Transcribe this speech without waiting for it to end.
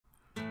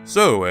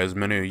So, as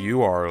many of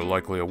you are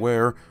likely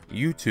aware,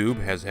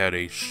 YouTube has had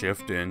a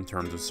shift in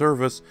terms of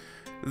service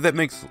that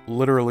makes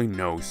literally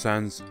no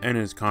sense and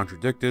is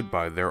contradicted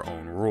by their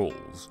own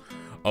rules.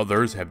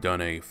 Others have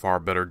done a far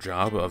better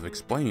job of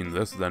explaining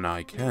this than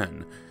I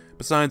can.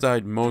 Besides,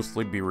 I'd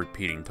mostly be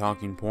repeating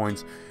talking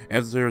points,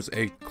 as there's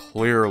a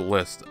clear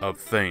list of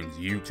things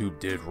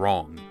YouTube did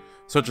wrong,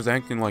 such as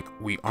acting like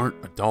we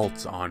aren't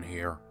adults on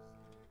here.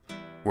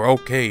 We're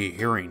okay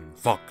hearing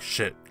fuck,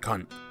 shit,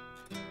 cunt.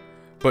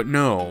 But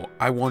no,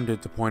 I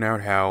wanted to point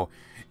out how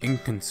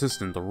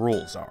inconsistent the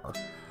rules are.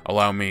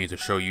 Allow me to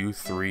show you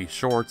 3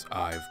 shorts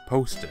I've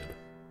posted.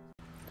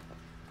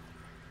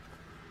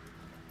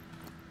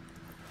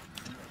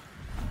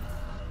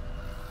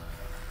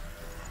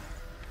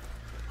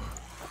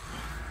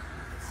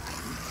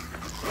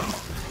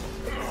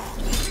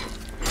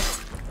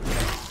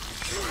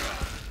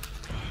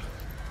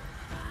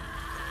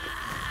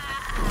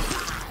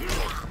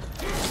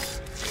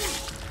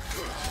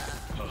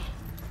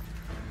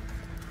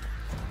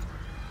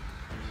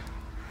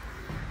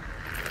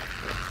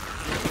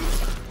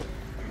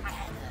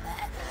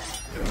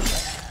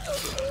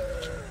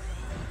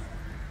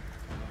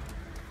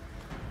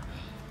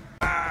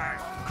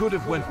 Could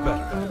have went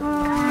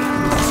better.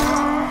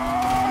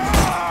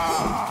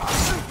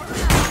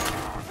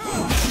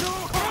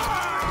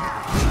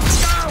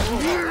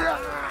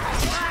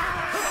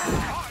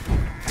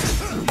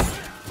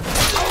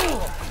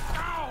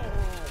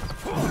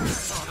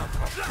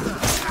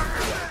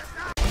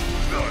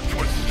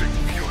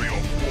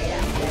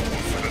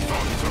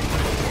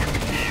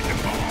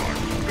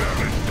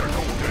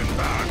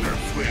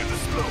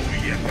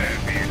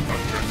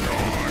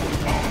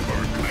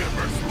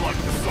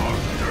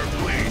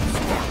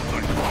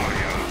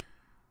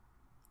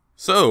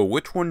 So,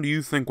 which one do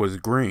you think was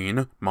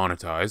green,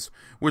 monetized,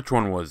 which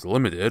one was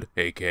limited,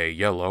 aka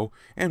yellow,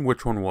 and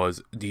which one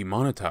was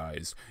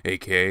demonetized,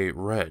 aka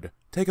red?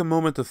 Take a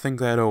moment to think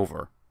that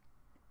over.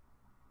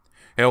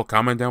 Hell,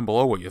 comment down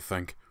below what you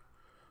think.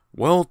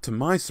 Well, to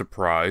my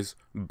surprise,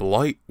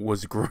 Blight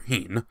was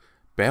green,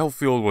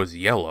 Battlefield was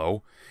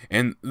yellow,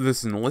 and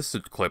this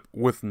enlisted clip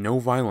with no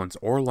violence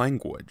or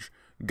language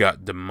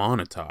got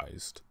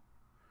demonetized.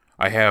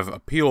 I have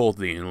appealed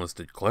the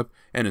enlisted clip,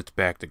 and it's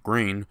back to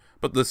green,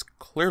 but this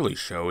clearly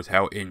shows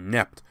how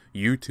inept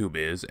YouTube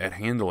is at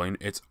handling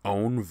its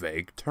own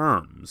vague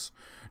terms.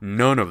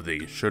 None of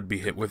these should be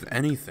hit with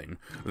anything.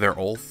 They're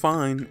all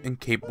fine and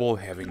capable of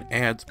having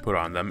ads put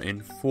on them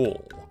in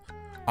full.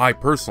 I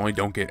personally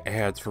don't get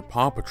ads for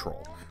Paw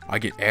Patrol. I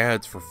get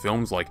ads for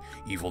films like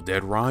Evil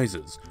Dead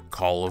Rises,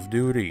 Call of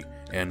Duty,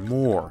 and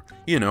more.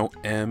 You know,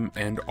 M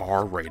and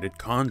R rated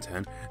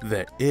content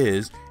that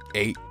is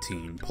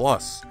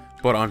 18+.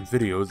 But on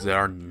videos that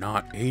are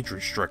not age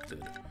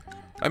restricted.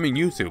 I mean,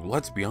 YouTube,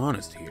 let's be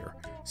honest here.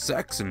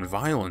 Sex and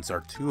violence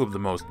are 2 of the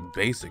most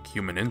basic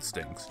human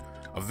instincts.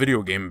 A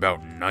video game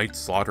about knights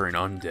slaughtering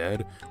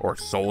undead, or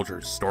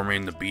soldiers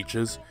storming the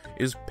beaches,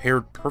 is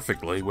paired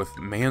perfectly with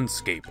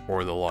Manscaped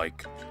or the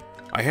like.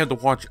 I had to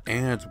watch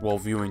ads while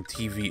viewing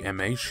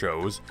TVMA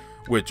shows,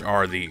 which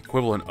are the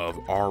equivalent of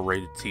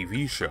R-rated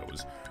TV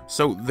shows,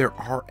 so there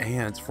are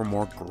ads for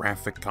more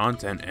graphic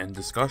content and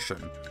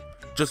discussion.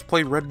 Just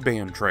play Red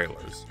Band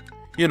trailers.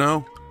 You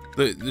know,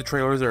 the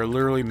trailers are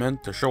literally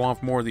meant to show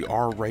off more of the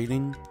R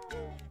rating.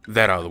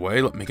 That out of the way,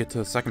 let me get to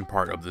the second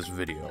part of this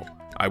video.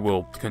 I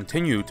will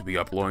continue to be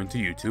uploading to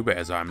YouTube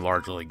as I'm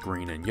largely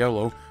green and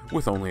yellow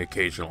with only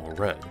occasional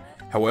red.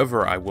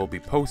 However, I will be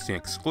posting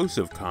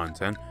exclusive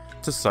content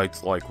to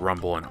sites like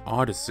Rumble and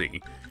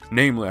Odyssey.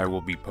 Namely, I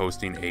will be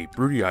posting a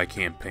Broody Eye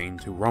campaign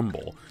to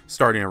Rumble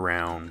starting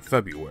around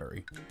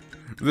February.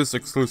 This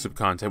exclusive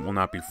content will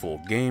not be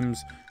full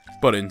games,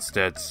 but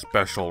instead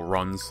special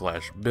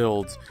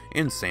runs/builds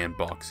in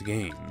sandbox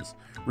games.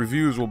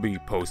 Reviews will be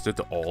posted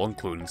to all,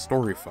 including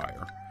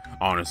Storyfire.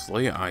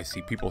 Honestly, I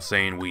see people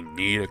saying we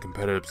need a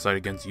competitive site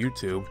against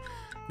YouTube.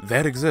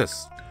 That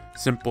exists.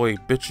 Simply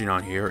bitching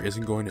on here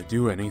isn't going to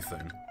do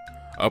anything.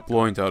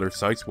 Uploading to other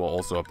sites while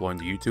also uploading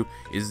to YouTube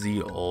is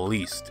the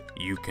least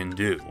you can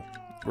do.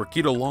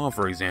 Rakita Law,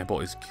 for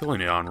example, is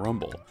killing it on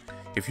Rumble.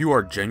 If you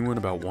are genuine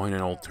about wanting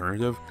an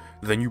alternative,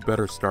 then you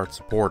better start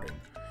supporting.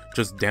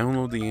 Just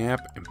download the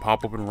app and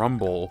pop up in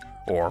Rumble,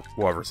 or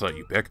whatever site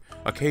you pick,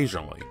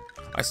 occasionally.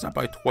 I stop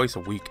by twice a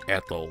week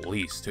at the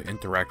least to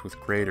interact with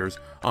creators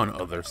on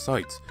other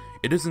sites.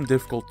 It isn't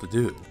difficult to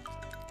do.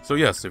 So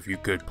yes, if you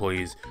could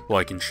please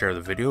like and share the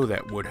video,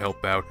 that would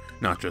help out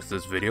not just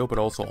this video, but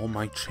also all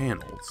my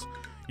channels.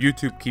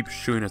 YouTube keeps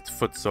shooting its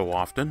foot so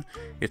often,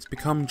 it's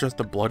become just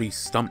a bloody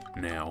stump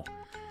now.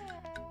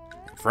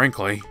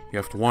 Frankly, you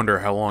have to wonder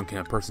how long can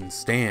a person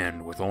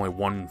stand with only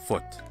 1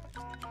 foot.